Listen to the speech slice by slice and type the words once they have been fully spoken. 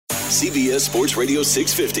CBS Sports Radio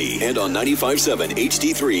 650 and on 95.7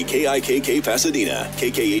 HD3 KIKK Pasadena,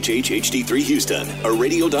 KKHH HD3 Houston, a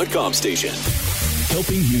radio.com station.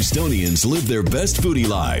 Helping Houstonians live their best foodie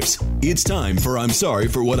lives. It's time for I'm Sorry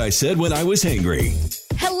for What I Said When I Was Hangry.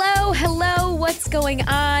 Hello, what's going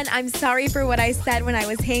on? I'm sorry for what I said when I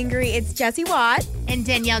was hangry. It's Jessie Watt. And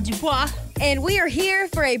Danielle Dubois. And we are here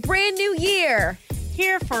for a brand new year.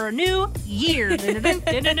 Here for a new year.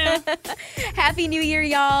 Happy New Year,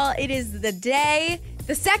 y'all. It is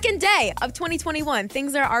the second day of 2021.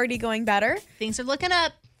 Things are already going better. Things are looking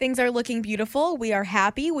up. Things are looking beautiful. We are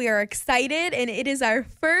happy. We are excited. And it is our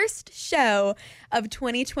first show of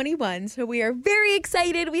 2021. So we are very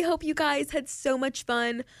excited. We hope you guys had so much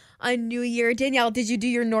fun on New Year. Danielle, did you do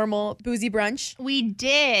your normal boozy brunch? We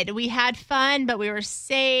did. We had fun, but we were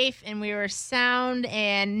safe and we were sound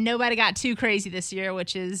and nobody got too crazy this year,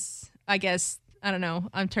 which is, I guess, I don't know.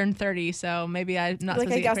 I'm turned 30, so maybe I'm not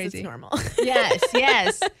supposed to get crazy. It's normal.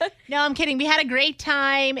 Yes. No, I'm kidding. We had a great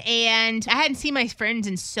time, and I hadn't seen my friends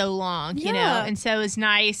in so long, you know, and so it was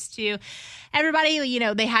nice to everybody, you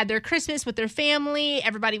know, they had their Christmas with their family.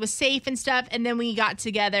 Everybody was safe and stuff, and then we got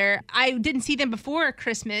together. I didn't see them before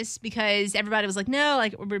Christmas because everybody was like, no,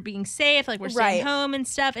 like, we're being safe, like, we're staying home and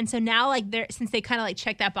stuff. And so now, like, since they kind of, like,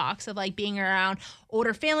 checked that box of, like, being around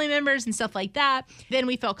older family members and stuff like that, then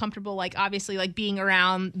we felt comfortable, like, obviously, like, being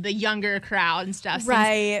around the younger crowd and stuff.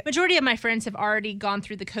 Right. Majority of my friends have already gone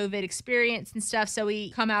through the COVID experience and stuff, so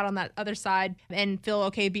we come out on that other side and feel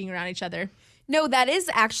okay being around each other. No, that is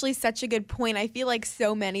actually such a good point. I feel like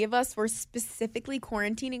so many of us were specifically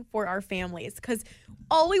quarantining for our families because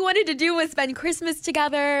all we wanted to do was spend Christmas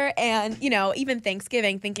together and, you know, even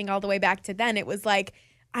Thanksgiving, thinking all the way back to then, it was like,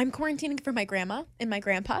 I'm quarantining for my grandma and my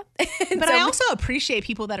grandpa. But I also appreciate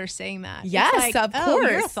people that are saying that. Yes, like, of course. Oh,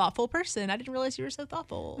 you're a thoughtful person. I didn't realize you were so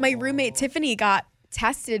thoughtful. My roommate Tiffany got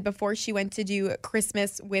tested before she went to do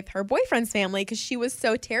Christmas with her boyfriend's family because she was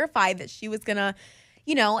so terrified that she was going to,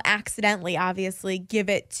 you know, accidentally, obviously, give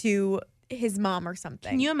it to his mom or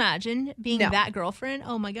something. Can you imagine being that girlfriend?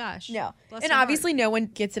 Oh, my gosh. No. And obviously no one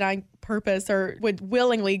gets it on purpose or would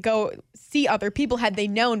willingly go see other people had they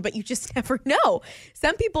known, but you just never know.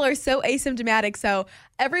 Some people are so asymptomatic. So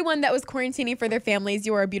everyone that was quarantining for their families,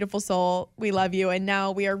 you are a beautiful soul. We love you. And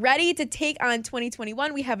now we are ready to take on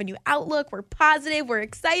 2021. We have a new outlook. We're positive. We're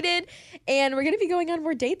excited. And we're going to be going on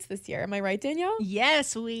more dates this year. Am I right, Danielle?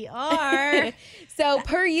 Yes, we are. So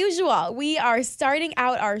per usual, we are starting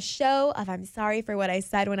out our show of I'm Sorry for What I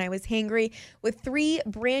Said When I Was Hangry with 3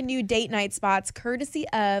 brand new date night spots courtesy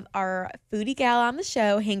of our foodie gal on the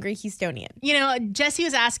show, Hangry Houstonian. You know, Jessie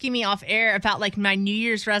was asking me off air about like my New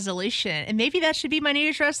Year's resolution, and maybe that should be my New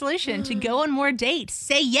Year's resolution to go on more dates.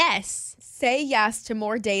 Say yes. Say yes to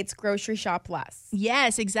more dates, grocery shop less.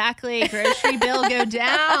 Yes, exactly. Grocery bill go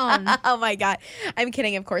down. Oh my God. I'm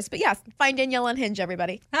kidding, of course. But yes, find Danielle on Hinge,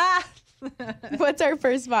 everybody. What's our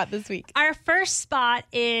first spot this week? Our first spot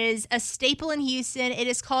is a staple in Houston. It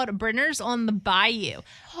is called Brenner's on the Bayou.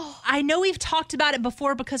 I know we've talked about it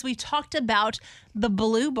before because we've talked about the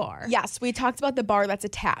Blue Bar. Yes, we talked about the bar that's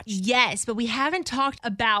attached. Yes, but we haven't talked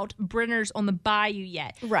about Brenner's on the Bayou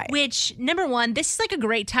yet. Right. Which, number one, this is like a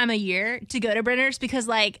great time of year to go to Brenner's because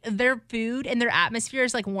like their food and their atmosphere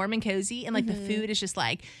is like warm and cozy, and like the food is just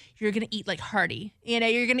like you're gonna eat like hearty. You know,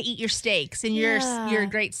 you're gonna eat your steaks and your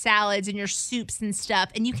great salads and your soups and stuff,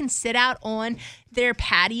 and you can sit out on their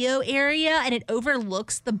patio area and it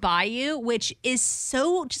overlooks the bayou, which is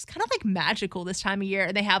so just kind of like magical this time of year.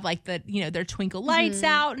 And they have like the, you know, their twinkle lights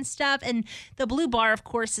out and stuff. And the Blue Bar, of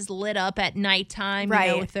course, is lit up at nighttime, you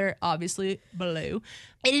know, with their obviously blue.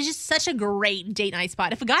 It is just such a great date night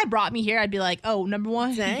spot. If a guy brought me here, I'd be like, oh, number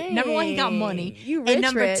one, he got money. You rich, and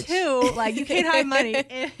number rich. 2, like you can't hide money.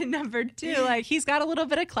 And number 2, like he's got a little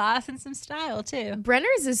bit of class and some style too.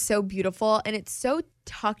 Brenner's is so beautiful and it's so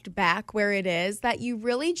tucked back where it is that you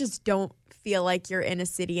really just don't feel like you're in a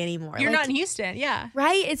city anymore. You're like, not in Houston, yeah.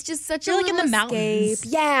 Right? It's just such you're a like in the mountains.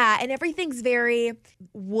 Yeah, and everything's very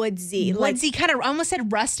woodsy. Woodsy, kind of, I almost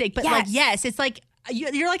said rustic, but like, yes, it's like,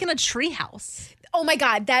 you're like in a tree house. Oh my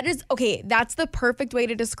God, that's the perfect way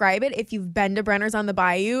to describe it. If you've been to Brenner's on the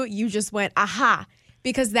Bayou, you just went, aha.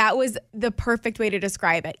 Because that was the perfect way to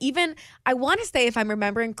describe it. Even, I want to say, if I'm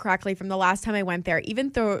remembering correctly from the last time I went there, even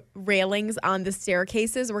the railings on the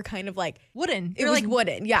staircases were kind of like wooden. It was like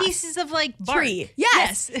wooden, yeah. Pieces of like bark. Tree.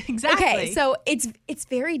 Yes, exactly. Okay, so it's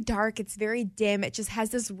very dark. It's very dim. It just has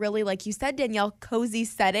this really, like you said, Danielle, cozy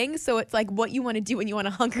setting. So it's like what you want to do when you want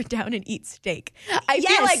to hunker down and eat steak. I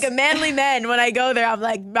feel like a manly man when I go there. I'm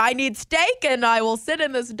like, I need steak and I will sit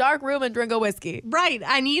in this dark room and drink a whiskey. Right.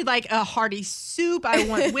 I need like a hearty soup. I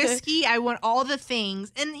want whiskey. I want all the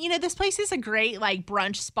things. And, this place is a great like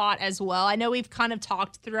brunch spot as well. I know we've kind of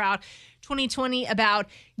talked throughout 2020 about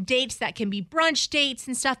dates that can be brunch dates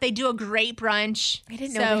and stuff. They do a great brunch. I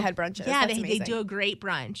didn't know they had brunches. Yeah, That's they do a great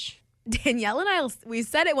brunch. Danielle and I, we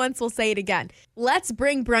said it once, we'll say it again. Let's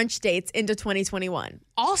bring brunch dates into 2021.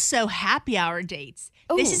 Also, happy hour dates.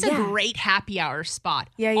 This is a great happy hour spot.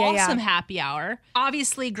 Awesome happy hour.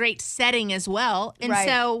 Obviously, great setting as well. And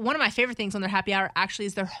so one of my favorite things on their happy hour actually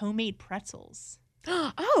is their homemade pretzels.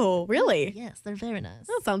 Oh, really? Yes, they're very nice.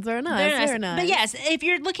 That sounds very nice. Very nice. But yes, if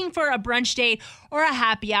you're looking for a brunch date or a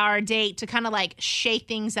happy hour date to kind of like shake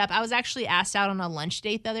things up, I was actually asked out on a lunch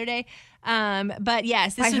date the other day. But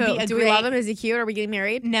yes, this would be a great. Do we love him? Is he cute? Are we getting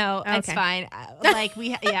married? No, it's fine.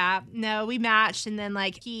 We matched, and then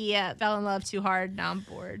like he fell in love too hard. Now I'm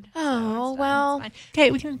bored. Oh, well.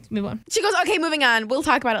 Okay, we can move on. She goes, okay, moving on. We'll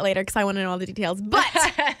talk about it later because I want to know all the details. But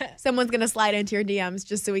someone's going to slide into your DMs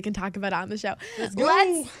just so we can talk about it on the show.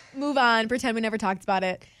 Let's move on. Pretend we never talked about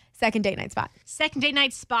it. Second date night spot. Second date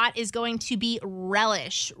night spot is going to be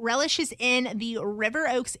Relish. Relish is in the River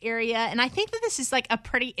Oaks area. And I think that this is like a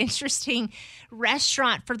pretty interesting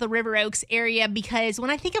restaurant for the River Oaks area because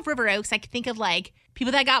when I think of River Oaks, I think of like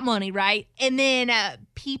people that got money, right? And then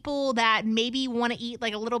people that maybe want to eat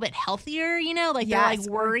like a little bit healthier, like they're like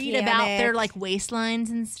worried about their like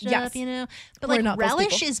waistlines and stuff, But like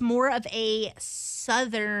Relish is more of a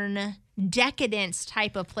southern decadence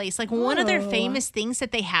type of place. Like one of their famous things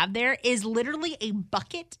that they have there is literally a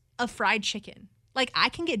bucket of fried chicken. Like I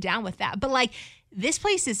can get down with that, but like this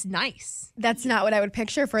place is nice. That's not what I would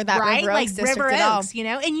picture for that right? River Oaks like River Oaks,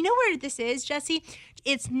 And you know where this is, Jesse?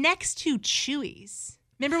 It's next to Chuy's.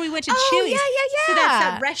 Remember we went to Chuy's? Yeah. So that's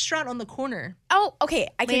that restaurant on the corner. Oh, okay.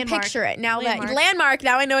 I can Landmark. picture it. Now Landmark,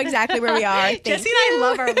 now I know exactly where we are. Jesse and I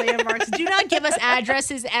love our landmarks. Do not give us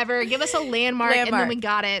addresses ever. Give us a landmark. And then we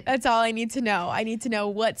got it. That's all I need to know. I need to know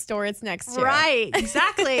what store it's next to. Right,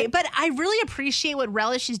 exactly. But I really appreciate what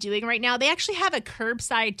Relish is doing right now. They actually have a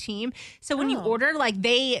curbside team. So when you order, like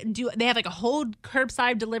they have like a whole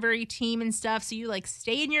curbside delivery team and stuff. So you like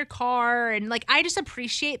stay in your car and like I just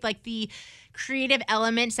appreciate like the creative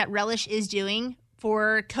elements that Relish is doing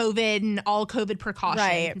for COVID and all COVID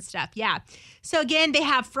precautions and stuff. Yeah. So again, they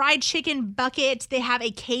have fried chicken buckets. They have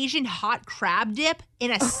a Cajun hot crab dip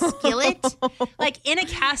in a skillet, like in a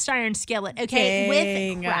cast iron skillet, okay,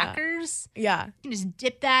 with crackers. Yeah. You can just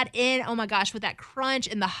dip that in. Oh my gosh, with that crunch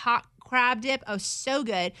and the hot crab dip. Oh, so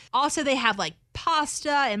good. Also, they have like pasta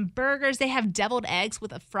and burgers. They have deviled eggs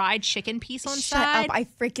with a fried chicken piece on Shut side. up. I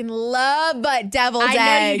freaking love deviled eggs.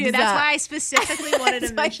 I know you do. That's why I specifically wanted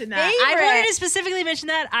to mention that. I wanted to specifically mention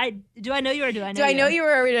that. Do I know you or do I know you? Do I know you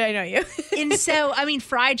or do I know you? And so, I mean,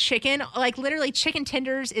 fried chicken, like literally chicken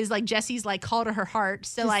tenders is like Jesse's like call to her heart.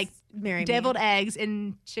 So like deviled eggs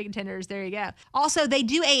and chicken tenders. There you go. Also, they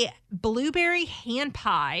do a blueberry hand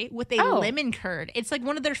pie with a lemon curd. It's like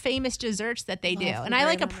one of their famous desserts that they do. And I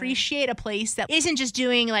like appreciate a place that isn't just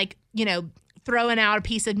doing like, throwing out a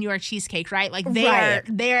piece of New York cheesecake, right? Like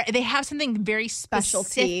they have something very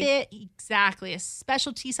specific. Exactly. A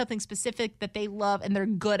specialty, something specific that they love and they're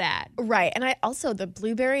good at. Right. And the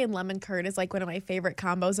blueberry and lemon curd is like one of my favorite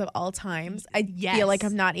combos of all times. I feel like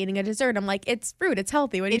I'm not eating a dessert. I'm like, it's fruit. It's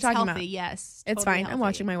healthy. What are you talking about? Yes. It's totally fine. healthy. I'm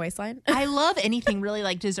watching my waistline. I love anything really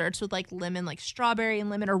like desserts with like lemon, like strawberry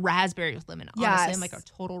and lemon or raspberry with lemon. Honestly, I'm like a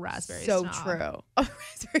total raspberry snob. So true. Oh,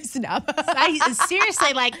 raspberry snob.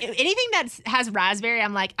 Seriously, like anything that has raspberry,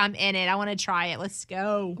 I'm like, I'm in it. I want to try it. Let's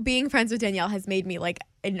go. Being friends with Danielle has made me like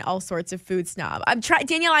an all sorts of food snob.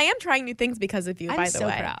 Danielle, I am trying new things because of you, by the way.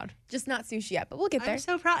 I'm so proud. Just not sushi yet, but we'll get there. I'm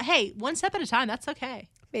so proud. Hey, one step at a time. That's okay.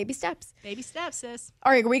 Baby steps. Baby steps, sis.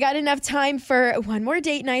 All right, we got enough time for one more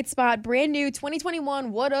date night spot. Brand new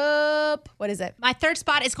 2021. What up? What is it? My third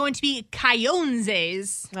spot is going to be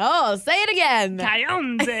Cayonze's. Oh, say it again.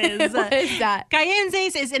 Cayonze's. What is that?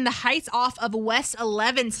 Cayonze's is in the Heights off of West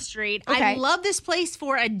 11th Street. Okay. I love this place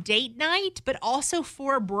for a date night, but also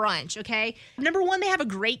for brunch, okay? Number one, they have a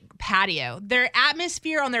great patio. Their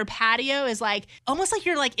atmosphere on their patio is like almost like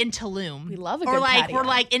you're like in Tulum. We love a good patio. We're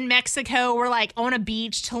like in Mexico. We're like on a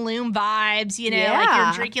beach. Tulum vibes, like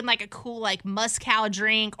you're drinking like a cool like mezcal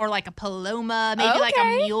drink or like a paloma, maybe like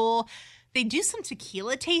a mule. They do some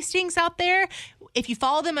tequila tastings out there. If you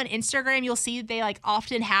follow them on Instagram, you'll see they like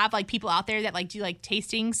often have like people out there that like do like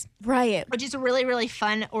tastings. Right. Which is a really, really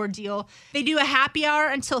fun ordeal. They do a happy hour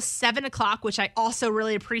until 7:00, which I also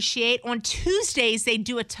really appreciate. On Tuesdays, they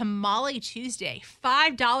do a Tamale Tuesday.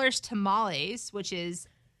 $5 tamales, which is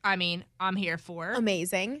I mean, I'm here for.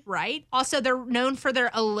 Amazing. Right? Also, they're known for their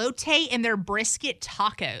elote and their brisket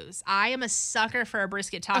tacos. I am a sucker for a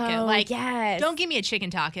brisket taco. Oh, yes. Don't give me a chicken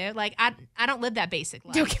taco. Like, I don't live that basic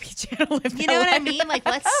life. Don't give me a channel. You know what I mean? Like,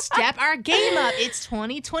 let's step our game up. It's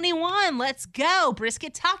 2021. Let's go.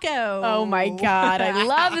 Brisket taco. Oh my God. I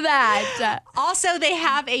love that. Also, they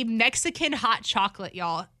have a Mexican hot chocolate,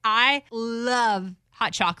 y'all. I love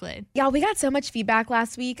hot chocolate. Y'all, we got so much feedback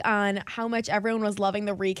last week on how much everyone was loving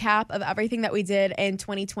the recap of everything that we did in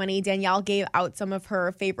 2020. Danielle gave out some of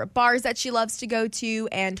her favorite bars that she loves to go to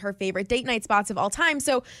and her favorite date night spots of all time.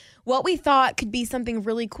 So what we thought could be something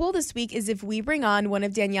really cool this week is if we bring on one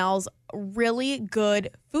of Danielle's really good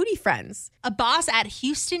foodie friends. Abbas at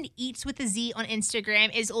Houston Eats with a Z on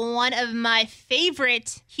Instagram is one of my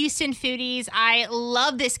favorite Houston foodies. I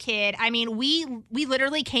love this kid. I mean, we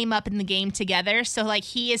literally came up in the game together. So like,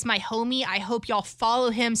 he is my homie. I hope y'all follow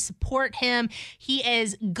him, support him. He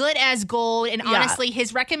is good as gold. And honestly,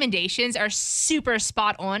 his recommendations are super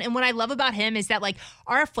spot on. And what I love about him is that like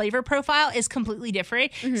our flavor profile is completely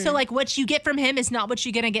different. So like what you get from him is not what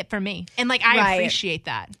you're going to get from me. And like, I appreciate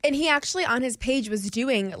that. And he actually on his page was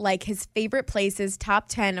doing like his favorite places, top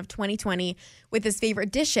 10 of 2020 with his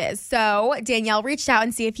favorite dishes. So Danielle reached out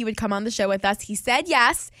and see if he would come on the show with us. He said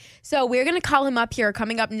yes. So we're going to call him up here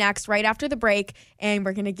coming up next right after the break. And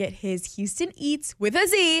we're going to get his Houston Eats with a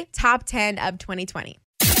Z top 10 of 2020.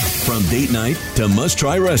 From date night to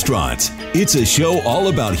must-try restaurants, it's a show all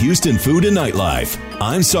about Houston food and nightlife.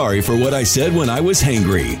 I'm sorry for what I said when I was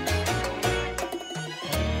hangry.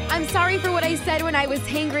 I'm sorry for what I said when I was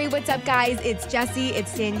hangry. What's up, guys? It's Jesse,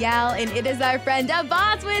 it's Danielle, and it is our friend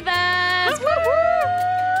Abbas with us.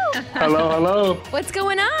 Woo-hoo! Hello. What's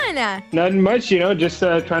going on? Nothing much, just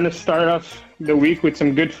trying to start off the week with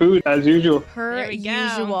some good food as usual. Per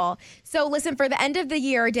usual. So listen, for the end of the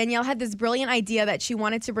year, Danielle had this brilliant idea that she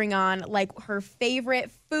wanted to bring on like her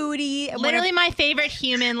favorite foodie. Literally my favorite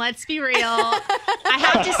human, let's be real. I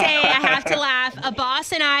have to say, I have to laugh.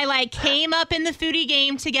 Abbas and I like came up in the foodie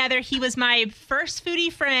game together. He was my first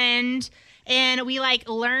foodie friend. And we like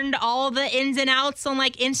learned all the ins and outs on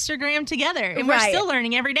like Instagram together. And we're still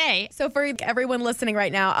learning every day. So for everyone listening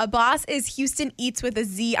right now, Abbas is Houston Eats with a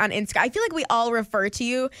Z on Instagram. I feel like we all refer to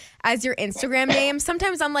you as your Instagram name.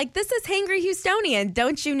 Sometimes I'm like, this is Hangry Houstonian.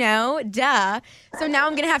 Don't you know? Duh. So now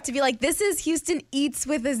I'm going to have to be like, this is Houston Eats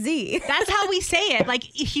with a Z. That's how we say it. Like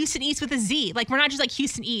Houston Eats with a Z. Like we're not just like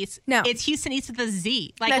Houston Eats. No. It's Houston Eats with a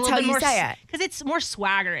Z. Like that's a how little bit you more, say it. Because it's more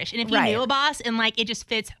swaggerish. And if you knew Abbas and like it just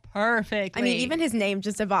fits perfectly. I mean, even his name,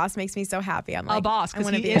 just Abbas, makes me so happy. I'm like, Abbas, because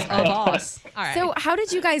he is Abbas. All right. So how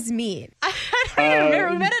did you guys meet? I don't even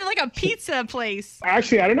remember. We met at like a pizza place.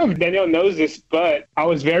 Actually, I don't know if Danielle knows this, but I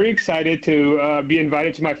was very excited to be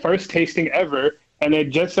invited to my first tasting ever. And it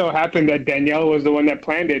just so happened that Danielle was the one that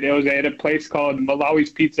planned it. It was at a place called Malawi's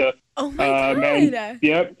Pizza. Oh my God.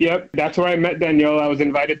 And yep. That's where I met Danielle. I was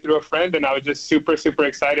invited through a friend, and I was just super, super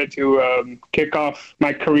excited to kick off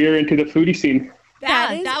my career into the foodie scene.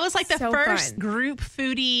 That was like the so first fun. Group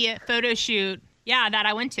foodie photo shoot. Yeah, that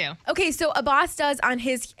I went to. Okay, so Abbas does on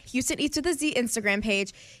his Houston Eats with a Z Instagram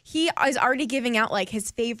page, he is already giving out like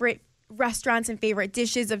his favorite restaurants and favorite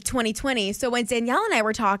dishes of 2020. So when Danielle and I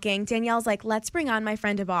were talking, Danielle's like, let's bring on my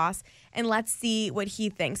friend Abbas and let's see what he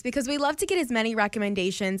thinks, because we love to get as many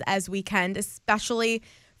recommendations as we can, especially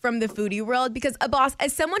from the foodie world, because Abbas,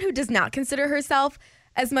 as someone who does not consider herself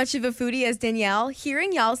as much of a foodie as Danielle,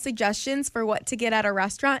 hearing y'all's suggestions for what to get at a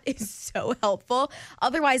restaurant is so helpful.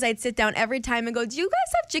 Otherwise, I'd sit down every time and go, do you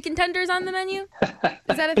guys have chicken tenders on the menu?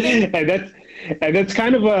 Is that a thing? And that's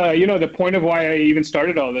kind of, the point of why I even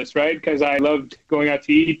started all this, right? Because I loved going out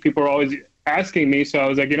to eat. People were always asking me, so I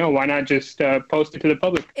was like, why not just post it to the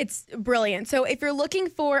public? It's brilliant. So if you're looking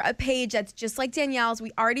for a page that's just like Danielle's,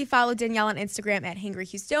 we already follow Danielle on Instagram at Hangry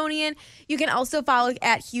Houstonian. You can also follow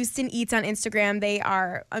at Houston Eats on Instagram. They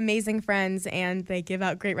are amazing friends and they give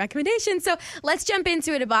out great recommendations. So let's jump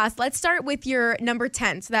into it, Abbas. Let's start with your number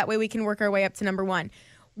 10, so that way we can work our way up to number 1.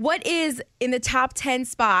 What is in the top 10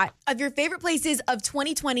 spot of your favorite places of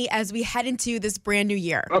 2020 as we head into this brand new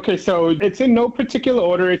year? Okay, so it's in no particular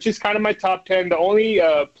order. It's just kind of my top 10. The only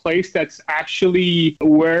place that's actually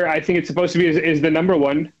where I think it's supposed to be is the number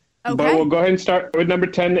 1. Okay. But we'll go ahead and start with number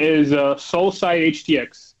 10 is Soulside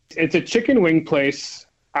HTX. It's a chicken wing place.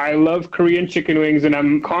 I love Korean chicken wings, and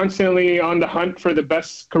I'm constantly on the hunt for the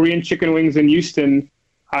best Korean chicken wings in Houston.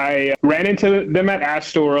 I ran into them at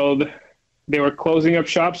Astroworld. They were closing up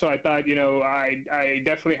shop, so I thought, I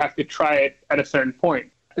definitely have to try it at a certain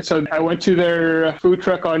point. So I went to their food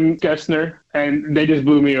truck on Gessner, and they just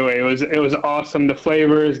blew me away. It was awesome. The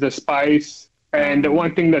flavors, the spice, and the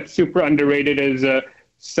one thing that's super underrated is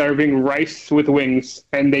serving rice with wings,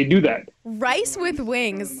 and they do that. Rice with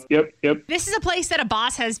wings. Yep. This is a place that a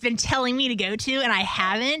boss has been telling me to go to, and I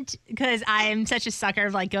haven't because I am such a sucker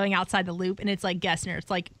of like going outside the loop, and it's like Gessner.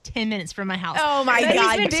 It's like 10 minutes from my house. Oh my But God,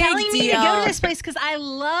 he's been big telling me to deal. go to this place because I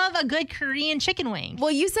love a good Korean chicken wing.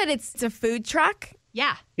 Well, you said it's a food truck?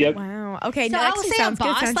 Yeah. Yep. Wow. Okay, So no, I will actually say a sounds good.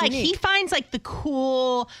 boss, Sounds like unique. he finds like the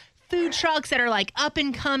cool food trucks that are like up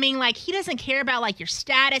and coming. Like he doesn't care about like your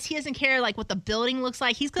status. He doesn't care like what the building looks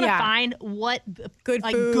like. He's gonna Yeah. find what Good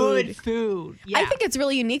like food. good food. Yeah. I think it's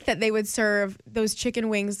really unique that they would serve those chicken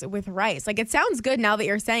wings with rice. Like, it sounds good now that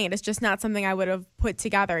you're saying it. It's just not something I would have put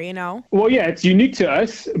together, you know? Well, yeah, it's unique to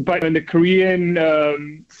us, but in the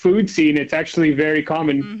Korean food scene, it's actually very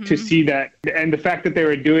common to see that. And the fact that they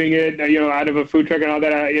were doing it, out of a food truck and all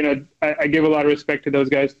that, I give a lot of respect to those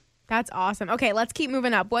guys. That's awesome. Okay, let's keep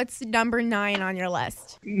moving up. What's number 9 on your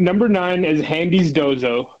list? Number 9 is Handy's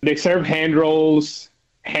Dozo. They serve hand rolls.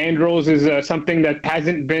 Hand rolls is something that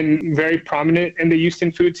hasn't been very prominent in the Houston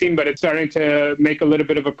food scene, but it's starting to make a little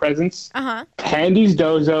bit of a presence. Uh-huh. Handy's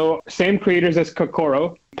Dozo, same creators as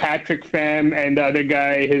Kokoro, Patrick Pham, and the other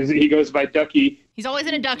guy, he goes by Ducky. he's always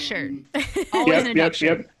in a duck shirt. Always in a duck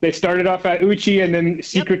shirt. Yep. They started off at Uchi and then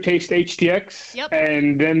Secret Taste HTX. Yep.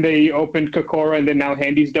 And then they opened Kokoro and then now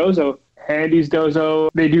Handy's Dozo. Handy's Dozo,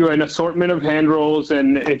 they do an assortment of hand rolls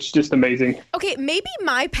and it's just amazing. Okay, maybe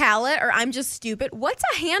my palate, or I'm just stupid. What's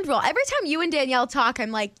a hand roll? Every time you and Danielle talk,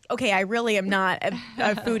 I'm like, okay, I really am not a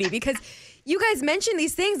foodie because you guys mention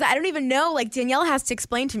these things that I don't even know. Like, Danielle has to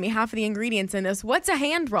explain to me half of the ingredients in this. What's a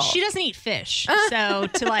hand roll? She doesn't eat fish, so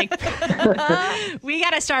to like, we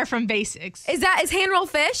gotta start from basics. Is hand roll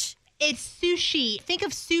fish? It's sushi. Think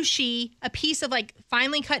of sushi, a piece of like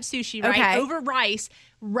finely cut sushi, right? Okay. Over rice,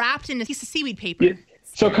 wrapped in a piece of seaweed paper. Yeah.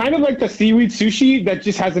 So kind of like the seaweed sushi that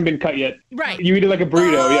just hasn't been cut yet. Right. You eat it like a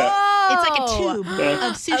burrito, yeah. It's like a tube Yeah.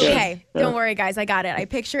 of sushi. Okay, don't worry, guys. I got it. I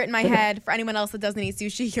picture it in my head. For anyone else that doesn't eat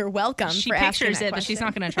sushi, you're welcome She for asking pictures that it, but she's question.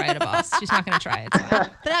 not going to try it, boss. She's not going to try it. So.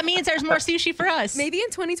 But that means there's more sushi for us. Maybe in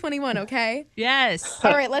 2021, okay? Yes.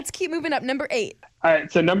 All right, let's keep moving up. Number 8. All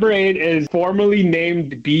right, so number 8 is formerly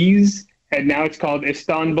named Bees, and now it's called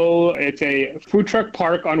Istanbul. It's a food truck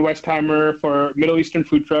park on Westheimer for Middle Eastern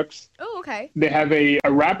food trucks. Oh, okay. They have a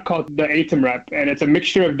wrap called the Atem wrap, and it's a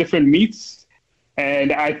mixture of different meats.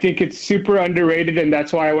 And I think it's super underrated, and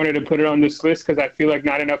that's why I wanted to put it on this list, because I feel like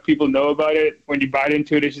not enough people know about it. When you bite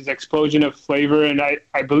into it, it's just explosion of flavor, and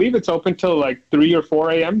I believe it's open till like 3 or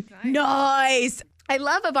 4 a.m. Nice. I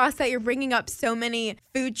love, Abbas, that you're bringing up so many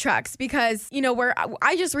food trucks because, where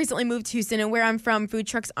I just recently moved to Houston and where I'm from, food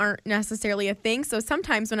trucks aren't necessarily a thing. So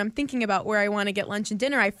sometimes when I'm thinking about where I want to get lunch and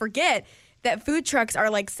dinner, I forget that food trucks are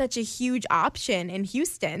like such a huge option in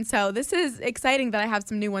Houston. So this is exciting that I have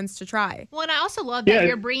some new ones to try. Well, and I also love that Yeah.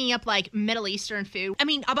 you're bringing up like Middle Eastern food. I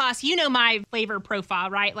mean, Abbas, you know my flavor profile,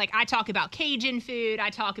 right? Like I talk about Cajun food, I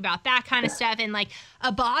talk about that kind of stuff, and like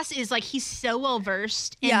Abbas is like he's so well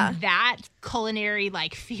versed in Yeah. that culinary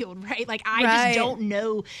like field, right? Like I Right. just don't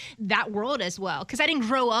know that world as well because I didn't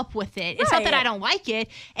grow up with it. It's not that Right. I don't like it,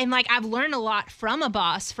 and like I've learned a lot from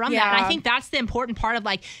Abbas from that. And Yeah. I think that's the important part of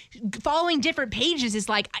like following different pages is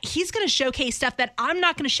like he's going to showcase stuff that I'm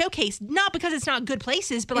not going to showcase, not because it's not good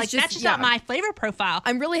places, but like It's just- that's just not yeah. my flavor profile.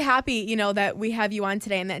 I'm really happy, that we have you on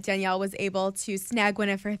today and that Danielle was able to snag one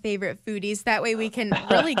of her favorite foodies. That way we can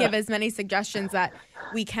really give as many suggestions that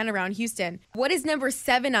we can around Houston. What is number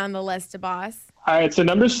 7 on the list, Abbas? All right, so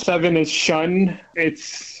number 7 is Shun.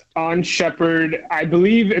 It's on Shepherd. I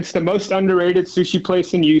believe it's the most underrated sushi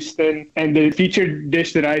place in Houston. And the featured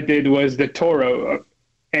dish that I did was the Toro.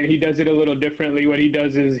 And he does it a little differently. What he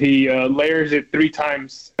does is he layers it 3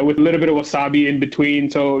 times with a little bit of wasabi in between.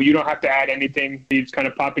 So you don't have to add anything. You just kind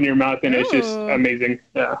of pop in your mouth and it's just Ooh. amazing.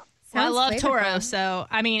 Yeah. Well, I Sounds love flavorful. Toro, so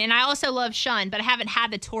I mean, and I also love Shun, but I haven't had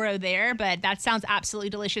the Toro there, but that sounds absolutely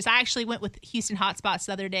delicious. I actually went with Houston Hot Spots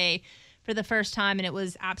the other day for the first time, and it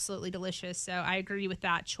was absolutely delicious, so I agree with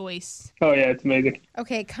that choice. Oh, yeah, it's amazing.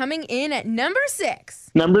 Okay, coming in at number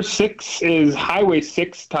 6. Number 6 is Highway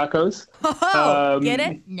 6 Tacos. Oh, get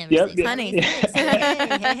it? Never Yep. seen Honey.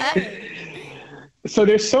 So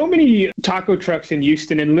there's so many taco trucks in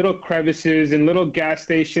Houston in little crevices and little gas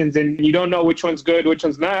stations, and you don't know which one's good, which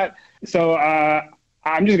one's not. So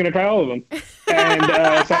I'm just going to try all of them.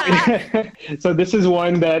 And so this is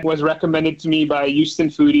one that was recommended to me by Houston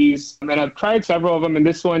foodies. And I've tried several of them, and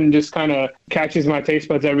this one just kind of catches my taste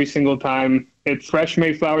buds every single time. It's fresh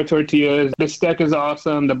made flour tortillas. The steak is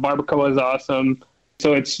awesome. The barbacoa is awesome.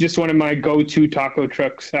 So it's just one of my go-to taco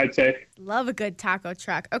trucks, I'd say. Love a good taco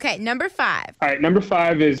truck. Okay, number 5. All right, number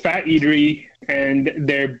 5 is Fat Eatery and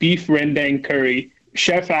their beef rendang curry.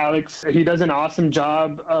 Chef Alex, he does an awesome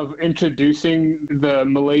job of introducing the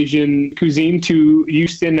Malaysian cuisine to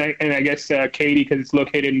Houston and I guess Katy, because it's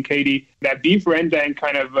located in Katy. That beef rendang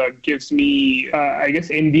kind of gives me, I guess,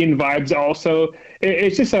 Indian vibes also.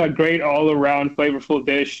 It's just a great all-around flavorful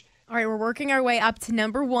dish. All right, we're working our way up to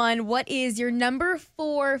number 1. What is your number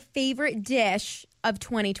 4 favorite dish of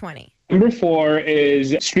 2020? Number 4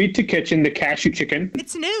 is Street to Kitchen, the cashew chicken.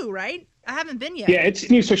 It's new, right? I haven't been yet. Yeah, it's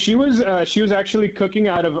new. So she was actually cooking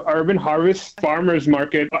out of Urban Harvest Farmers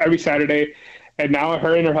Market every Saturday. And now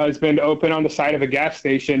her and her husband open on the side of a gas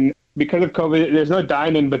station. Because of COVID, there's no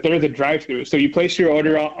dine-in, but there is a drive-thru. So you place your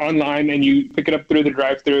order online and you pick it up through the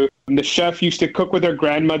drive-thru. The chef used to cook with her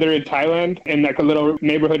grandmother in Thailand in like a little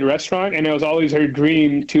neighborhood restaurant. And it was always her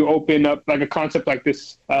dream to open up like a concept like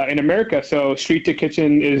this in America. So Street to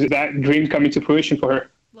Kitchen is that dream coming to fruition for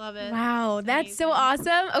her. Love it. Wow, that's so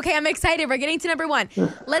awesome. Okay, I'm excited. We're getting to number 1.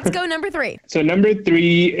 Let's go number 3. So number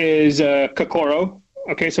 3 is Kokoro.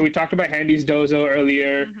 Okay, so we talked about Handy's Dozo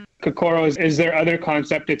earlier. Mm-hmm. Kokoro is their other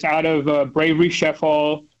concept. It's out of Bravery Chef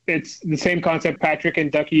Hall. It's the same concept. Patrick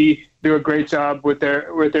and Ducky do a great job with their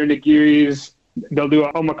nigiris. They'll do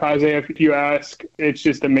a omakase if you ask. It's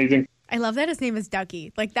just amazing. I love that his name is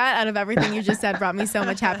Ducky. Like that out of everything you just said brought me so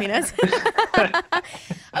much happiness.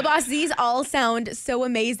 Boss, these all sound so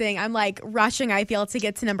amazing. I'm like rushing, I feel, to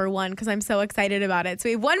get to number 1 because I'm so excited about it. So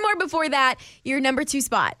we have one more before that, your number 2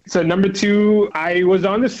 spot. So number 2, I was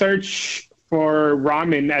on the search for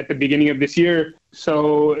ramen at the beginning of this year.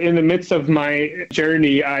 So in the midst of my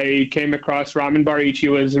journey, I came across Ramen Bar Ichi. It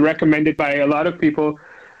was recommended by a lot of people.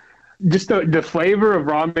 Just the flavor of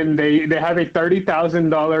ramen, they have a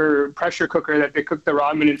 $30,000 pressure cooker that they cook the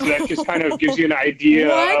ramen in, so that just kind of gives you an idea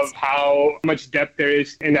of how much depth there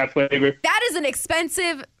is in that flavor. That is an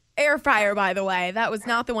expensive air fryer, by the way. That was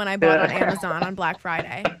not the one I bought on Amazon on Black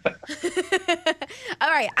Friday. All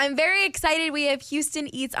right, I'm very excited. We have Houston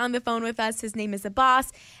Eats on the phone with us. His name is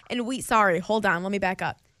Abbas, and hold on, let me back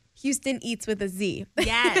up. Houston Eats with a Z.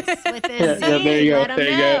 Yes, with a Z. Yeah, there you go. Let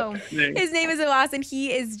him know. His name is Abbas, and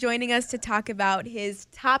he is joining us to talk about his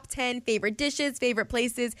top 10 favorite dishes, favorite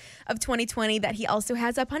places of 2020 that he also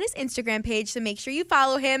has up on his Instagram page. So make sure you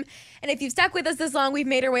follow him. And if you've stuck with us this long, we've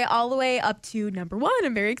made our way all the way up to number 1.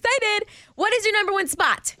 I'm very excited. What is your number 1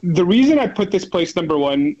 spot? The reason I put this place number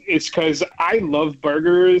 1 is because I love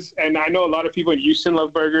burgers, and I know a lot of people in Houston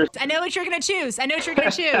love burgers. I know what you're going to choose.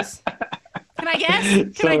 Can I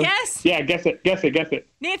guess? I guess? Yeah, guess it.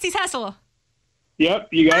 Nancy's Hustle. Yep,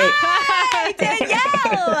 you got it. Hi, Danielle!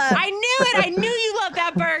 I knew it. I knew you loved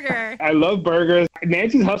that burger. I love burgers.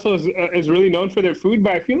 Nancy's Hustle is really known for their food,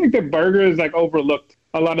 but I feel like their burger is like overlooked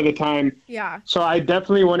a lot of the time. Yeah. So I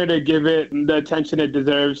definitely wanted to give it the attention it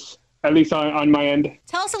deserves, at least on my end.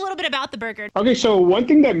 Tell us a little bit about the burger. Okay, so one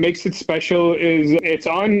thing that makes it special is it's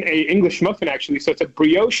on a English muffin, actually. So it's a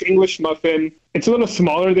brioche English muffin. It's a little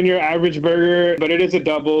smaller than your average burger, but it is a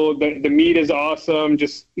double. The meat is awesome.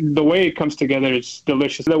 Just the way it comes together is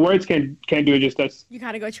delicious. The words can't do it justice. You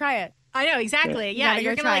got to go try it. I know, exactly. Yeah,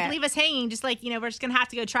 you're go going to leave us hanging, just like, we're just going to have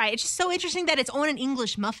to go try it. It's just so interesting that it's on an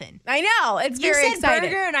English muffin. I know. It's very exciting. You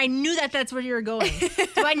said burger, and I knew that's where you were going.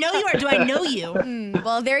 Do I know you or do I know you?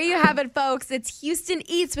 Well, there you have it, folks. It's Houston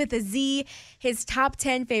Eats with a Z, his top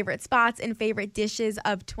 10 favorite spots and favorite dishes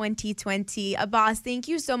of 2020. Abbas, thank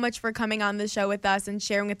you so much for coming on the show with us and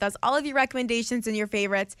sharing with us all of your recommendations and your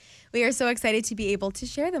favorites. We are so excited to be able to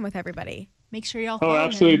share them with everybody. Make sure y'all follow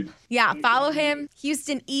absolutely. him. Yeah, follow him.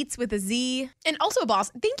 Houston Eats with a Z. And also,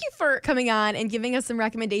 Boss, thank you for coming on and giving us some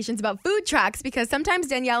recommendations about food trucks, because sometimes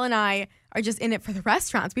Danielle and I are just in it for the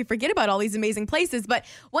restaurants. We forget about all these amazing places. But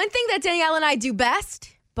one thing that Danielle and I do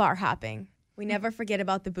best, bar hopping. We never forget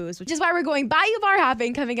about the booze, which is why we're going Bayou Bar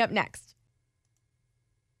Hopping coming up next.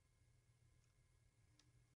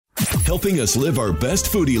 Helping us live our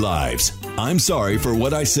best foodie lives. I'm sorry for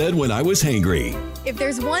what I said when I was hangry. If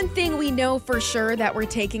there's one thing we know for sure that we're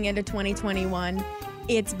taking into 2021,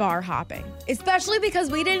 it's bar hopping. Especially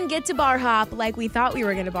because we didn't get to bar hop like we thought we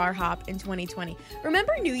were going to bar hop in 2020.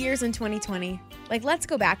 Remember New Year's in 2020? Like, let's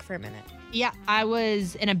go back for a minute. Yeah, I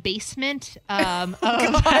was in a basement. God.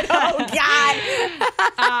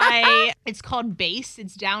 It's called Base.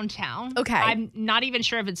 It's downtown. Okay. I'm not even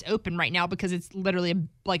sure if it's open right now because it's literally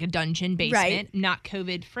like a dungeon basement, right. Not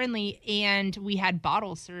COVID friendly. And we had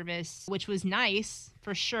bottle service, which was nice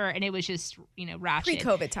for sure. And it was just, ratchet.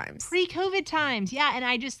 Pre-COVID times. Yeah. And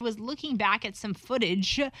I just was looking back at some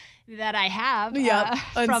footage that I have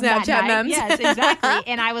on from Snapchat that night. memes. Yes, exactly.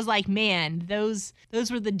 And I was like, man, those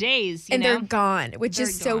were the days. And they're gone, which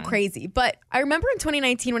is so crazy. But I remember in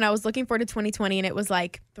 2019 when I was looking forward to 2020 and it was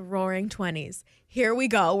like the roaring 20s. here we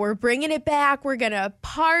go. We're bringing it back. We're going to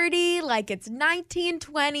party like it's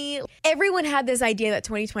 1920. Everyone had this idea that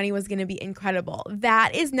 2020 was going to be incredible.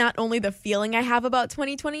 That is not only the feeling I have about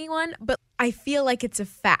 2021, but I feel like it's a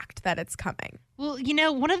fact that it's coming. Well,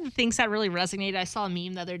 one of the things that really resonated, I saw a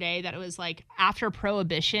meme the other day that it was like after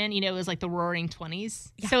Prohibition, it was like the Roaring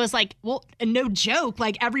 20s. Yeah. So it was like, well, no joke.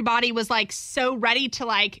 Like everybody was like so ready to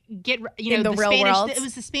like get, in the real Spanish, world. It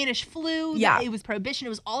was the Spanish flu. Yeah. It was Prohibition. It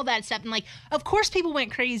was all that stuff. And like, of course people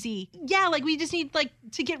went crazy. Yeah. Like we just need like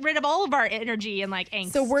to get rid of all of our energy and like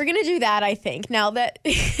angst. So we're going to do that, I think, now that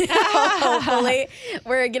hopefully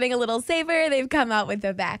we're getting a little safer. They've come out with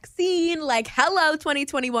the vaccine. Like, hello,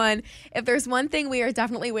 2021. If there's one thing we are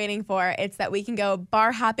definitely waiting for, it's that we can go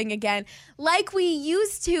bar hopping again like we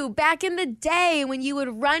used to back in the day when you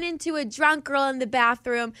would run into a drunk girl in the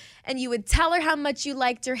bathroom and you would tell her how much you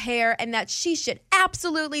liked her hair and that she should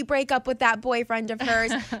absolutely break up with that boyfriend of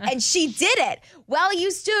hers. And she did it. Well,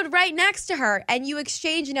 you stood right next to her and you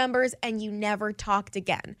exchanged numbers and you never talked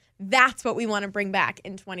again. That's what we want to bring back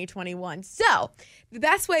in 2021. So the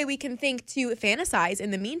best way we can think to fantasize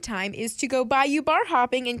in the meantime is to go Bayou bar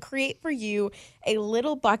hopping and create for you a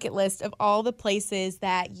little bucket list of all the places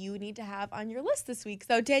that you need to have on your list this week.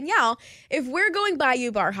 So Danielle, if we're going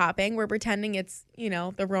Bayou bar hopping, we're pretending it's,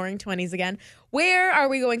 the Roaring 20s again. Where are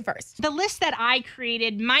we going first? The list that I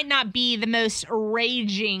created might not be the most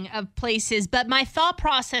raging of places, but my thought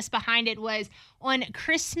process behind it was on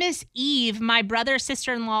Christmas Eve, my brother,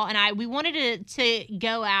 sister-in-law, and I, we wanted to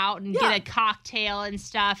go out and get a cocktail and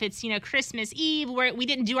stuff. It's, Christmas Eve, where we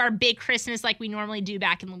didn't do our big Christmas like we normally do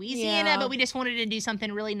back in Louisiana, but we just wanted to do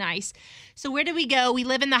something really nice. So where did we go? We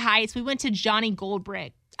live in the Heights. We went to Johnny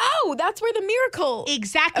Goldbrick. Oh, that's where the Miracle.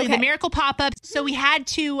 Exactly, the Miracle pop-up. So we had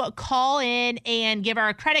to call in and give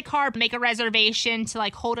our credit card, make a reservation to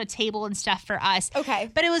like hold a table and stuff for us. Okay.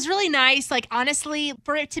 But it was really nice. Like honestly,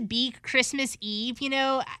 for it to be Christmas Eve, we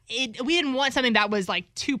didn't want something that was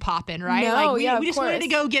like too poppin', right? No, we just course. wanted to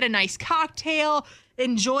go get a nice cocktail,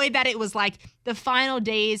 enjoy that it was like the final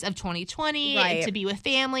days of 2020 and to be with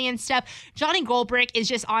family and stuff. Johnny Goldbrick is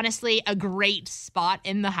just honestly a great spot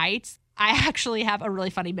in the Heights. I actually have a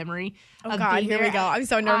really funny memory. Oh, God, here we go. I'm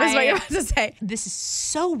so nervous what you're about to say. This is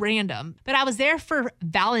so random, but I was there for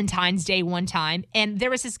Valentine's Day one time, and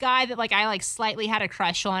there was this guy that I slightly had a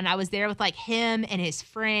crush on. I was there with him and his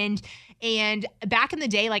friend, and back in the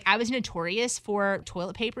day, I was notorious for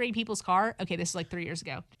toilet paper in people's car. Okay, this is 3 years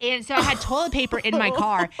ago. And so I had toilet paper in my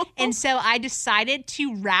car, and so I decided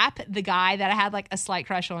to wrap the guy that I had a slight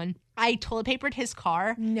crush on. I toilet papered his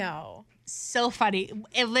car. No. So funny.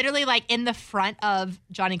 It literally in the front of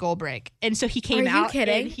Johnny Goldbrick. And so he came out. Are you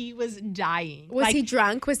kidding? And he was dying. Was he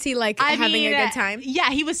drunk? Was he having a good time?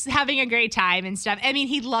 Yeah, he was having a great time and stuff. I mean,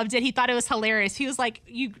 he loved it. He thought it was hilarious. He was like,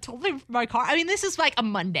 you told me my car. I mean, this is a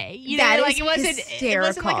Monday. That is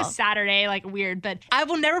hysterical. It wasn't a Saturday, weird. But I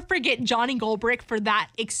will never forget Johnny Goldbrick for that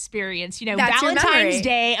experience. That's Valentine's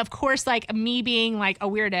Day, of course, me being a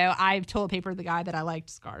weirdo, I've toilet papered the guy that I liked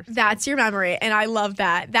scarf. That's your memory. And I love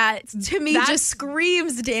that. That to me just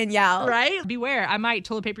screams Danielle. Right? Beware, I might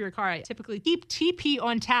toilet paper your car. I typically keep TP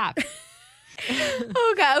on tap.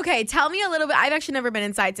 Okay. Tell me a little bit. I've actually never been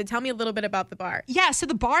inside, so tell me a little bit about the bar. Yeah, so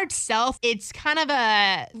the bar itself, it's kind of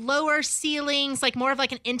a lower ceilings, more of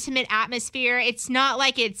an intimate atmosphere. It's not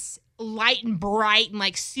it's light and bright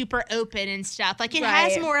and super open and stuff. It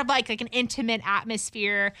has more of an intimate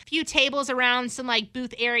atmosphere. A few tables around some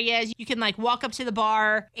booth areas. You can walk up to the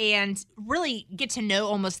bar and really get to know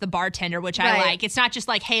almost the bartender, which I like. It's not just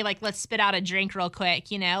hey, let's spit out a drink real quick,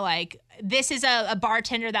 this is a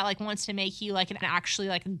bartender that wants to make you a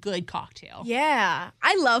good cocktail. Yeah.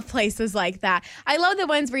 I love places like that. I love the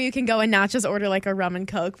ones where you can go and not just order a rum and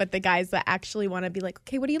Coke, but the guys that actually want to be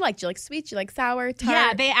okay, what do you like? Do you like sweet? Do you like sour? Tart?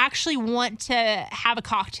 Yeah, they actually want to have a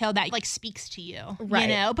cocktail that speaks to you.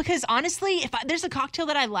 Right. Because honestly, if there's a cocktail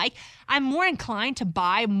that I like, I'm more inclined to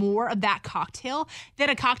buy more of that cocktail than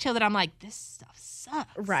a cocktail that I'm this stuff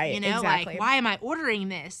sucks. Right. Exactly. Why am I ordering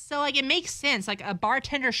this? So it makes sense. A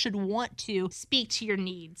bartender should want to speak to your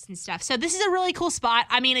needs and stuff. So this is a really cool spot.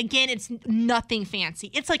 I mean, again, it's nothing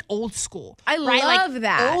fancy. It's old school. I love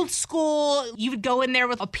that. Old school. You would go in there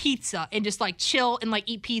with a pizza and just chill and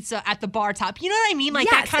eat pizza at the bar top. You know what I mean? Yes,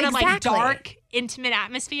 that kind exactly. of dark intimate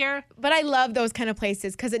atmosphere. But I love those kind of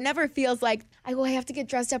places because it never feels like, I have to get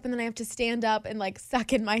dressed up and then I have to stand up and like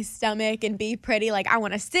suck in my stomach and be pretty. Like I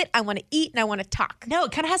want to sit, I want to eat, and I want to talk. No,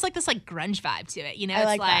 it kind of has like this like grunge vibe to it. You know, I it's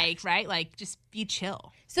like like, right? Like just be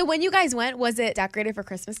chill. So when you guys went, was it decorated for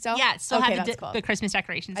Christmas still? Yeah, it still okay, had cool. the Christmas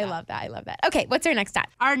decorations. I love that. I love that. Okay, what's our next spot?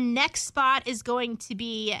 Our next spot is going to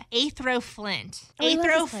be Athro Flint. Oh, I love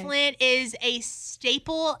Athro this place. Flint is a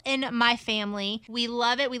staple in my family. We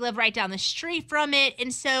love it. We live right down the street from it.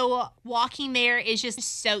 And so walking there is just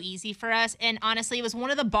so easy for us. And honestly, it was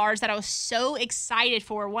one of the bars that I was so excited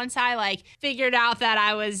for once I like figured out that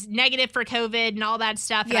I was negative for COVID and all that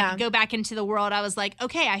stuff. And I could go back into the world. I was like,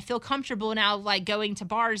 okay, I feel comfortable now like going to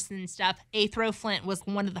bars and stuff. Athro Flint was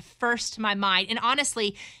one of the first to my mind. And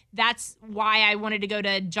honestly, that's why I wanted to go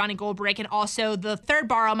to Johnny Goldbrick. And also the third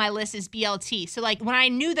bar on my list is BLT. So like when I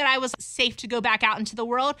knew that I was safe to go back out into the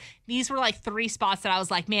world, these were like 3 spots that I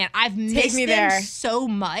was like, man, I've missed them so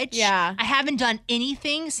much. Yeah. I haven't done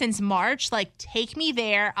anything since March. Like take me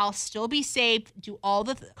there. I'll still be safe, do all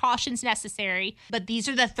the cautions necessary. But these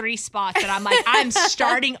are the 3 spots that I'm like, I'm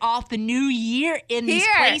starting off the new year in these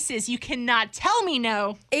places. You cannot tell me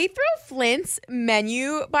no. Athro Flint's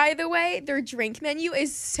menu, by the way, their drink menu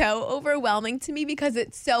is so overwhelming to me because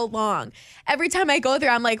it's so long. Every time I go there,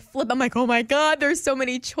 I'm like, I'm like, oh my God, there's so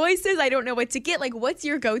many choices. I don't know what to get. Like, what's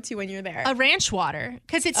your go-to when you're there? A ranch water,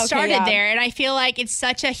 because it started there. And I feel like it's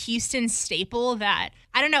such a Houston staple that,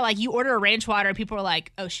 I don't know, like you order a ranch water, people are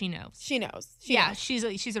like, oh, she knows. She knows.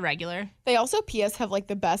 She's a regular. They also, PS, have like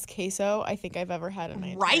the best queso I think I've ever had in my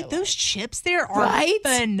entire life. Those chips there are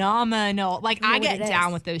phenomenal. Like I get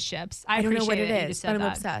down with those chips. I don't know what it is, but I'm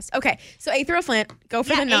obsessed. Okay, so Athro Flint, go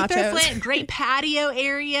for the nachos. Athro Flint, great patio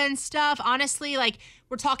area and stuff. Honestly, like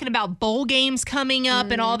we're talking about bowl games coming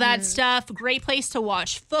up and all that stuff. Great place to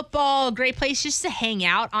watch football. Great place just to hang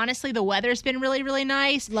out. Honestly, the weather's been really, really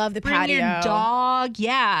nice. Love the Bring patio. Your dog.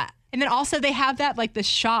 Yeah. And then also they have that like the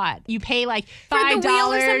shot. You pay like $5 for the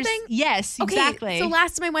wheel or something? Yes, exactly. So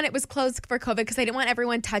last time I went, it was closed for COVID because I didn't want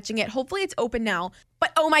everyone touching it. Hopefully it's open now.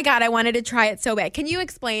 But oh my God, I wanted to try it so bad. Can you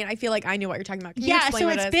explain? I feel like I know what you're talking about. Can you explain so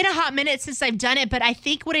what it's it is? been a hot minute since I've done it, but I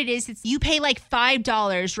think what it is, it's you pay like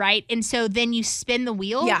 $5, right? And so then you spin the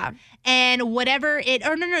wheel. Yeah. And whatever you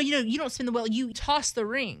don't spin the wheel. You toss the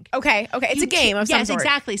ring. Okay. It's a game of some sort. Yes,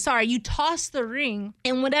 exactly. Sorry. You toss the ring,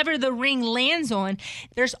 and whatever the ring lands on,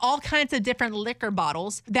 there's all kinds of different liquor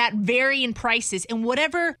bottles that vary in prices. And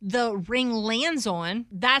whatever the ring lands on,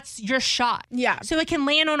 that's your shot. Yeah. So it can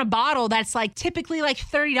land on a bottle that's like typically like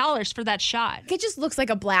 $30 for that shot. It just looks like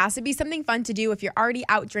a blast. It'd be something fun to do if you're already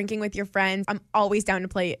out drinking with your friends. I'm always down to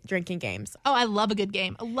play drinking games. Oh, I love a good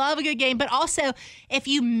game. But also, if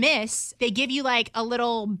you miss, they give you like a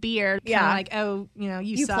little beer. Yeah. Like, oh,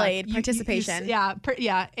 you suck. Played. Participation.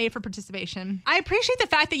 A for participation. I appreciate the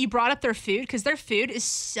fact that you brought up their food because their food is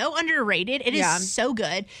so underrated. It is so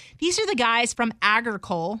good. These are the guys from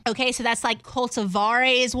Agricole. Okay, so that's like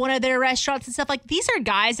Cultivare is one of their restaurants and stuff. Like these are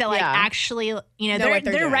guys that like actually,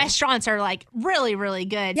 their restaurants are like really, really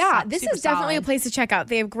good. Yeah, this is definitely a place to check out.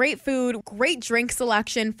 They have great food, great drink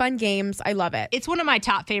selection, fun games. I love it. It's one of my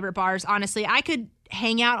top favorite bars, honestly. I could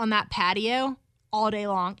hang out on that patio all day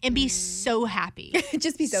long and be so happy.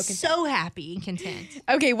 Just be so content. So happy and content.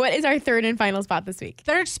 Okay, what is our third and final spot this week?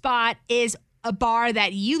 Third spot is a bar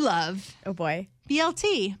that you love. Oh boy.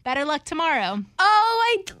 BLT. Better Luck Tomorrow.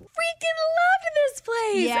 Oh, I freaking loved this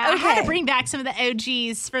place. Yeah, okay. I had to bring back some of the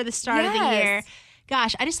OGs for the start of the year.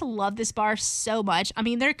 Gosh, I just love this bar so much. I